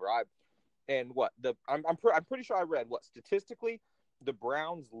believer. I'm pretty sure I read statistically the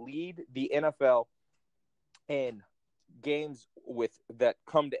Browns lead the NFL in games that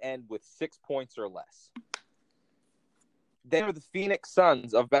come to end with 6 points or less. They are the Phoenix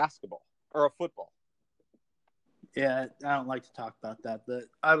Suns of basketball or of football. Yeah, I don't like to talk about that, but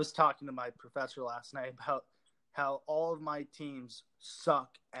I was talking to my professor last night about how all of my teams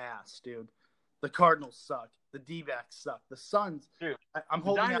suck ass, dude. The Cardinals suck. The D-backs suck. The Suns. Dude, I'm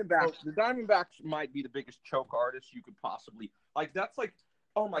holding the Diamondbacks might be the biggest choke artist you could possibly like. That's like,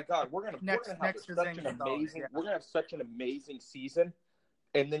 oh my God, we're gonna have such an amazing season,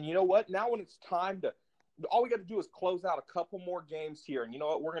 and then you know what? Now when it's time to, all we got to do is close out a couple more games here, and you know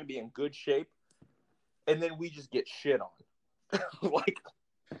what? We're gonna be in good shape, and then we just get shit on. Like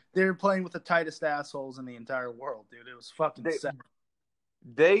they're playing with the tightest assholes in the entire world, dude. It was fucking sad.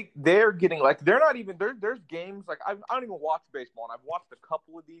 They're getting like they're not even there's games like I don't even watch baseball, and I've watched a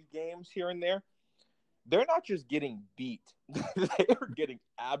couple of these games here and there. They're not just getting beat; they are getting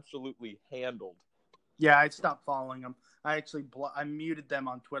absolutely handled. Yeah, I stopped following them. I actually I muted them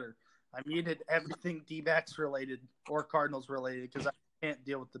on Twitter. I muted everything D-backs related or Cardinals related because I can't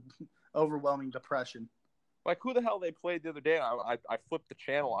deal with the overwhelming depression. Like who the hell they played the other day? I flipped the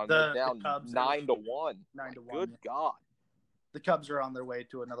channel on. They're down 9-1. 9-1. Good God. The Cubs are on their way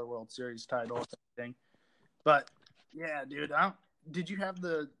to another World Series title thing. But, yeah, dude, did you have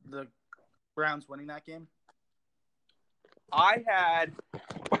the Browns winning that game? I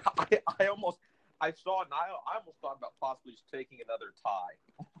almost thought about possibly just taking another tie.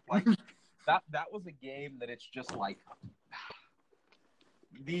 Like that was a game that it's just like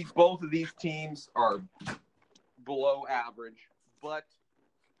both of these teams are below average, but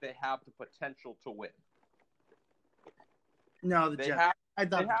they have the potential to win. No, they have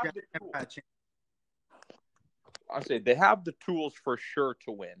the tools for sure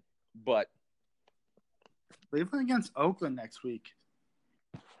to win, but Cleveland against Oakland next week.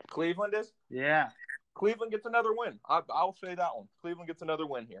 Cleveland is? Yeah. Cleveland gets another win. I'll say that one. Cleveland gets another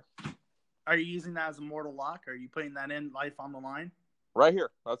win here. Are you using that as a mortal lock? Are you putting that in life on the line? Right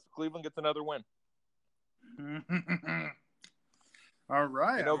here. That's Cleveland gets another win. All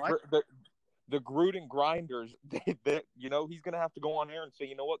right. You know, the Gruden grinders, they you know, he's going to have to go on there and say,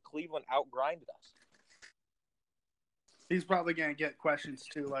 you know what, Cleveland outgrinded us. He's probably going to get questions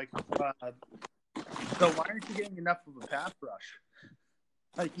too, like, so why aren't you getting enough of a pass rush?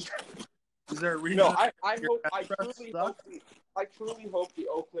 Like, is there a reason? No, I truly hope the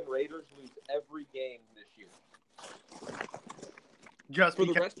Oakland Raiders lose every game this year. Just for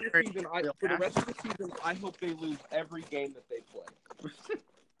the rest of the season, I hope they lose every game that they play.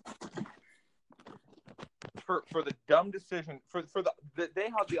 For the dumb decision, they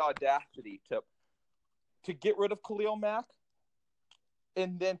have the audacity to get rid of Khalil Mack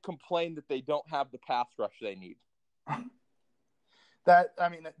and then complain that they don't have the pass rush they need. Dude,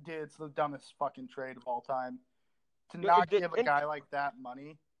 it's the dumbest fucking trade of all time. To not give a guy like that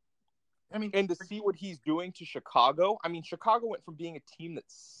money. And to see what he's doing to Chicago. I mean, Chicago went from being a team that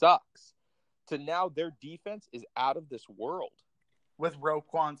sucks to now their defense is out of this world. With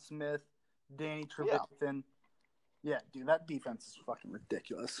Roquan Smith, Danny Trevathan. Yeah, dude, that defense is fucking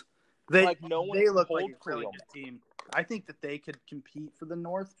ridiculous. They look like a really good team. I think that they could compete for the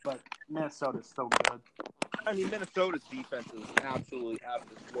North, but Minnesota's so good. I mean, Minnesota's defense is absolutely out of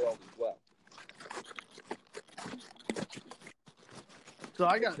this world as well. So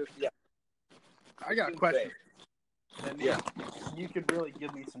I got a question. And you could really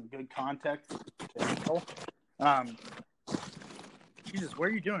give me some good context. Jesus, what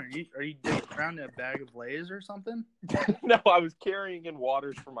are you doing? Are you digging around in a bag of Lay's or something? No, I was carrying in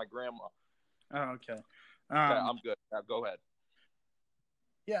waters for my grandma. Oh, okay. I'm good. Go ahead.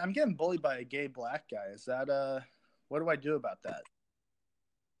 Yeah, I'm getting bullied by a gay black guy. Is that what do I do about that?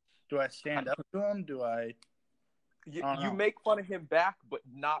 Do I stand up to him? Do I You make fun of him back, but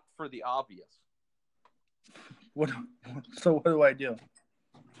not for the obvious. So what do I do?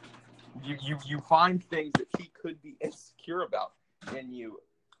 You find things that he could be insecure about, and you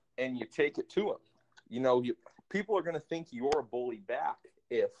take it to him. You know, people are going to think you're a bully back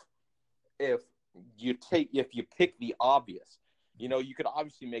if you pick the obvious. You know, you could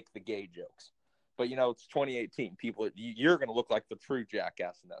obviously make the gay jokes, but you know it's 2018. You're going to look like the true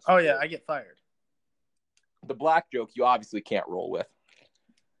jackass in that. Oh yeah, I get fired. The black joke you obviously can't roll with.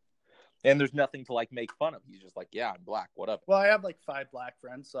 And there's nothing to like make fun of. He's just like, yeah, I'm black. What up? Well, I have like 5 black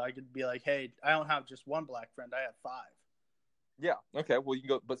friends, so I could be like, hey, I don't have just one black friend. I have 5. Yeah. Okay. Well, you can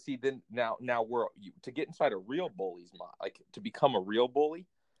go, but see, then now to get inside a real bully's mind, like to become a real bully,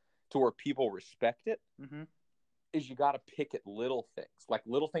 to where people respect it, is you got to pick at little things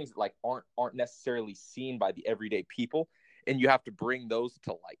that like aren't necessarily seen by the everyday people, and you have to bring those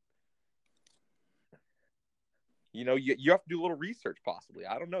to light. You know, you have to do a little research, possibly.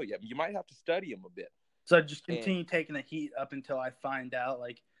 I don't know yet. You might have to study them a bit. So just continue taking the heat up until I find out,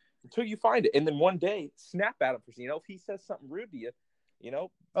 like. Until you find it. And then one day, snap at him for, you know, if he says something rude to you, you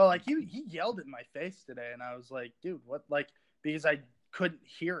know. Oh, like he yelled in my face today, and I was like, dude, what? Like, because I couldn't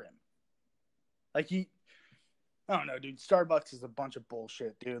hear him. Like I don't know, dude. Starbucks is a bunch of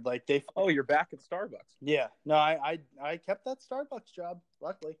bullshit, dude. Like Oh, you're back at Starbucks. Yeah. No, I kept that Starbucks job,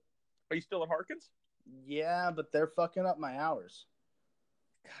 luckily. Are you still at Harkins? Yeah, but they're fucking up my hours.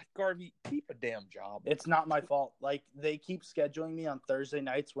 God, Garvey, keep a damn job. It's not my fault. Like, they keep scheduling me on Thursday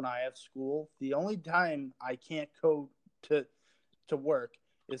nights when I have school. The only time I can't go to work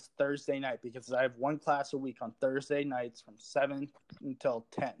is Thursday night because I have one class a week on Thursday nights from 7 until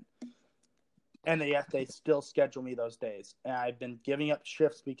 10. And they still schedule me those days. And I've been giving up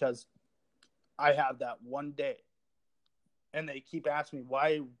shifts because I have that one day. And they keep asking me,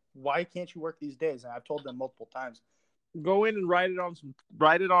 why can't you work these days? And I've told them multiple times. Go in and write it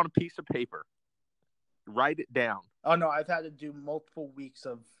on a piece of paper. Write it down. Oh no, I've had to do multiple weeks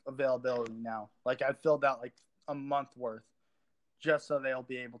of availability now. Like I've filled out like a month worth just so they'll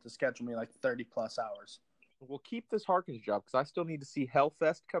be able to schedule me like 30 plus hours. We'll keep this Harkins job because I still need to see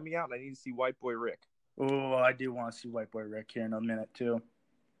Hellfest coming out and I need to see White Boy Rick. Oh, I do want to see White Boy Rick here in a minute too.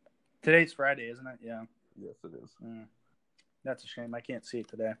 Today's Friday, isn't it? Yeah. Yes, it is. That's a shame. I can't see it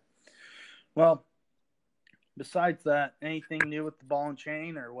today. Well, besides that, anything new with the ball and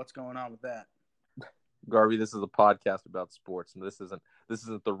chain, or what's going on with that? Garvey, this is a podcast about sports, and this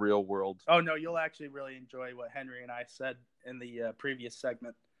isn't the real world. Oh no, you'll actually really enjoy what Henry and I said in the previous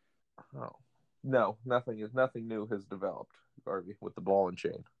segment. Oh no, nothing new has developed, Garvey, with the ball and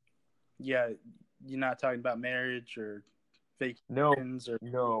chain. Yeah, you're not talking about marriage or vacations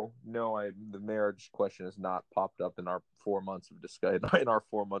No. The marriage question has not popped up in our 4 months of discussion. In our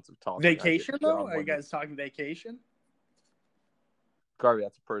 4 months of talking. Vacation though? Are you guys talking vacation? Garvey,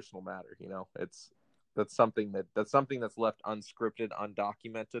 that's a personal matter. You know, that's something that's left unscripted,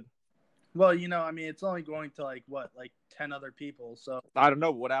 undocumented. Well, you know, I mean, it's only going to like 10 other people. So I don't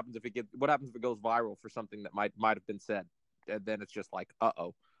know what happens if it goes viral for something that might have been said, and then it's just like,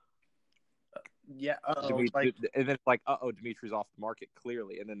 uh-oh. Yeah, and then it's like, Dmitri's off the market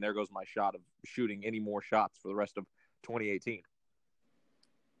clearly, and then there goes my shot of shooting any more shots for the rest of 2018.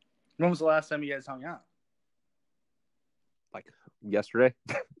 When was the last time you guys hung out? Like yesterday.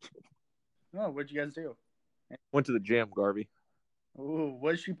 Oh, what'd you guys do? Went to the gym, Garvey. Ooh,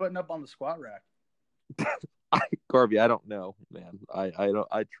 what is she putting up on the squat rack? Garvey, I don't know, man.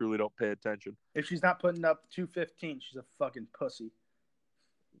 I truly don't pay attention. If she's not putting up 215, she's a fucking pussy.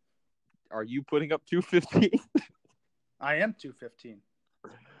 Are you putting up 215? I am 215.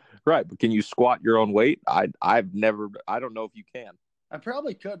 Right, but can you squat your own weight? I don't know if you can. I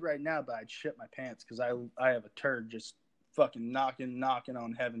probably could right now, but I'd shit my pants because I have a turd just fucking knocking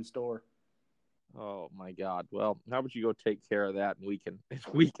on heaven's door. Oh my God! Well, how about you go take care of that, and we can.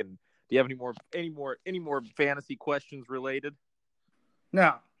 Do you have any more fantasy questions related?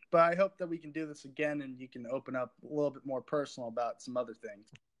 No, but I hope that we can do this again, and you can open up a little bit more personal about some other things.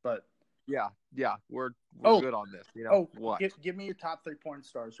 But yeah, we're good on this. You know what? Give me your top 3 porn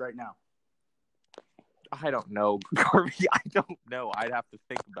stars right now. I don't know, Garvey. I don't know. I'd have to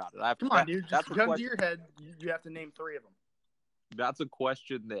think about it. Come on, dude. Just come to your head. You have to name 3 of them. That's a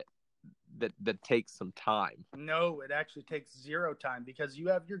question that takes some time. No, it actually takes 0 time because you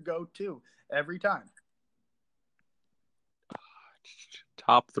have your go-to every time.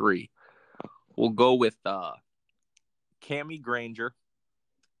 Top 3. We'll go with Cammie Granger.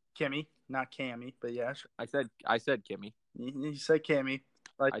 Kimmy, not Cammy, but yeah. Sure. I said Kimmy. You said Cammy.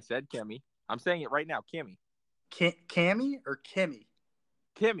 I said Kimmy. I'm saying it right now, Kimmy. Cammy or Kimmy?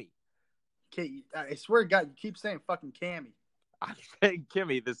 Kimmy. I swear to God, you keep saying fucking Cammy. I'm saying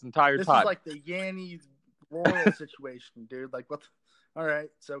Kimmy this entire This time. is like the Yannies Royal situation, dude. Like, what? All right,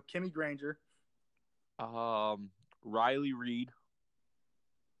 so Kimmy Granger. Riley Reed.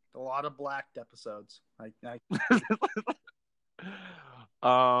 A lot of blacked episodes. That's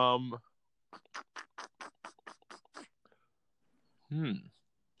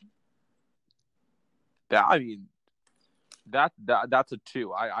a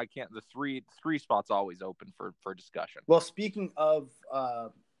 2. I can't. The three spots always open for discussion. Well, speaking of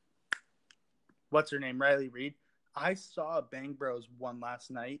what's her name, Riley Reed. I saw a Bang Bros one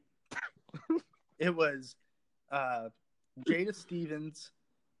last night. It was Jada Stevens,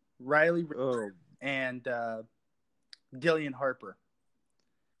 Riley Reed, and Dillian Harper.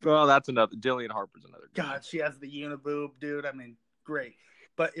 Well, that's another. Dillian Harper's another. God, she has the uniboob, dude. I mean, great.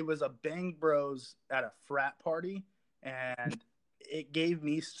 But it was a Bang Bros at a frat party, and it gave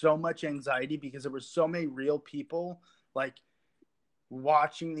me so much anxiety because there were so many real people, like,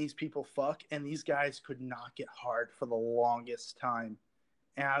 watching these people fuck, and these guys could not get hard for the longest time.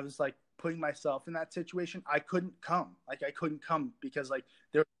 And I was, like, putting myself in that situation. I couldn't come. Like, I couldn't come because, like,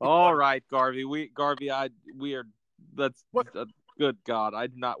 there. All right, Garvey. That's good God. I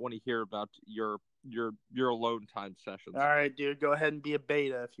do not want to hear about your alone time sessions. All right, dude. Go ahead and be a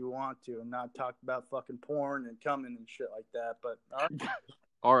beta if you want to, and not talk about fucking porn and coming and shit like that. But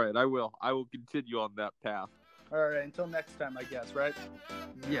all right, I will continue on that path. All right, until next time, I guess, right?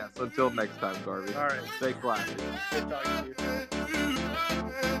 Yes, until next time, Garvey. All right. Stay classy. Good talking to you.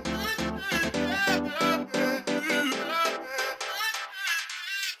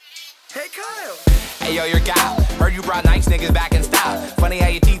 Hey, Kyle. Hey yo, your gal. Heard you brought nice niggas back in style. Funny how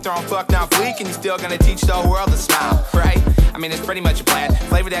your teeth are on fucked now fleek and you still gonna teach the whole world to smile, right? I mean, it's pretty much a plan.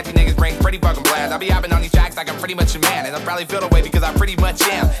 Flavor that you niggas bring pretty fucking bland. I'll be hopping on these tracks like I'm pretty much a man. And I'll probably feel the way because I pretty much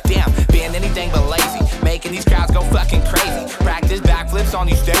am. Damn, being anything but lazy. Making these crowds go fucking crazy. Practice backflips on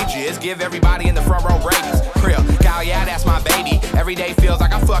these stages. Give everybody in the front row rabies. Real, Kyle, yeah, that's my baby. Every day feels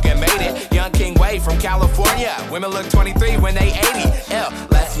like I fucking made it. Young King Wade from California. Women look 23 when they 80. Ew,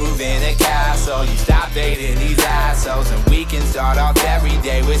 let's move in a castle. You stop dating these assholes. And we can start off every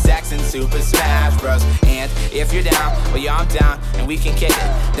day with sex and Super Smash Bros. And if you're down, well, yeah, I'm down. And we can kick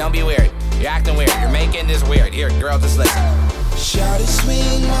it. Don't be weird. You're acting weird. You're making this weird. Here, girl, just listen. Shawty,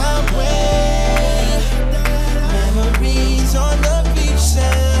 swing my way. Memories on the beach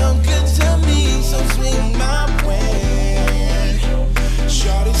sound good to me, so swing my way.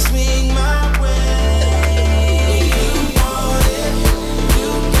 Shawty, swing my way. You want it, you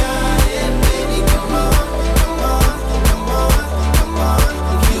got it, baby, come on, come on, come on, come on.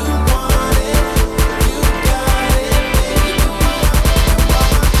 You want it, you got it, baby, come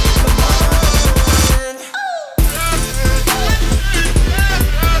on, come on, come on.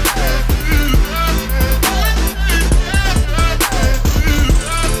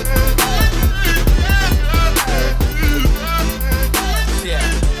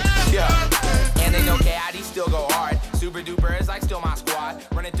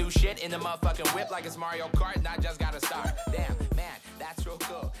 In the motherfucking whip like it's Mario Kart and I just got a star. Damn, man, that's real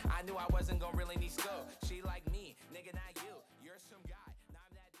cool. I knew I wasn't gonna really need school. She like me, nigga, not you. You're some guy.